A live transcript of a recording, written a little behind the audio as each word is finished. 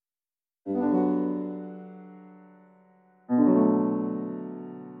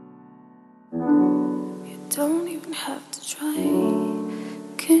You don't even have to try.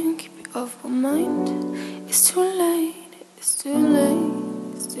 Can't keep you off my mind. It's too late, it's too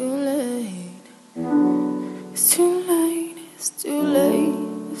late, it's too late. It's too late, it's too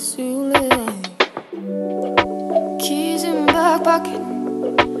late, it's too late. Keys in my back pocket,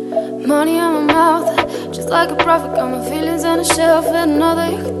 money on my mouth. Just like a prophet, got my feelings on the shelf. And know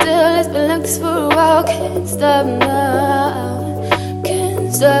that you can tell it's been like this for a while. Can't stop now,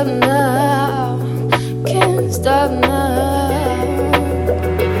 can't stop now, can't stop now.